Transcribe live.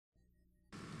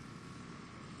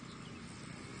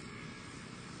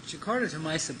Jakarta, to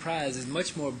my surprise, is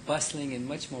much more bustling and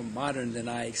much more modern than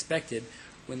I expected.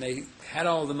 When they had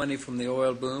all the money from the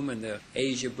oil boom and the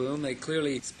Asia boom, they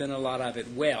clearly spent a lot of it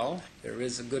well. There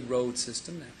is a good road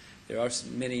system. There are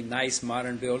many nice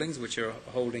modern buildings which are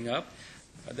holding up.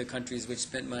 Other countries which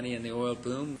spent money in the oil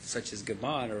boom, such as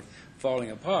Gabon, are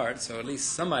falling apart, so at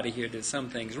least somebody here did some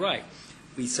things right.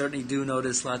 We certainly do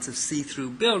notice lots of see-through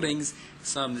buildings,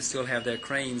 some that still have their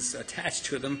cranes attached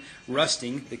to them,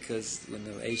 rusting, because when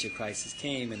the Asia crisis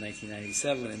came in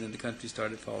 1997 and then the country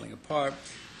started falling apart,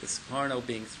 with Sukarno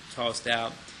being tossed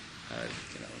out,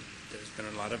 there's been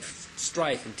a lot of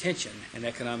strife and tension and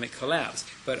economic collapse.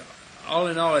 But all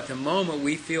in all, at the moment,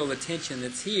 we feel the tension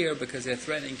that's here because they're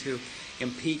threatening to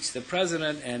impeach the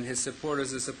president, and his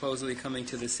supporters are supposedly coming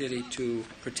to the city to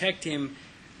protect him.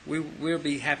 We'll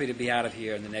be happy to be out of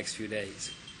here in the next few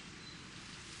days.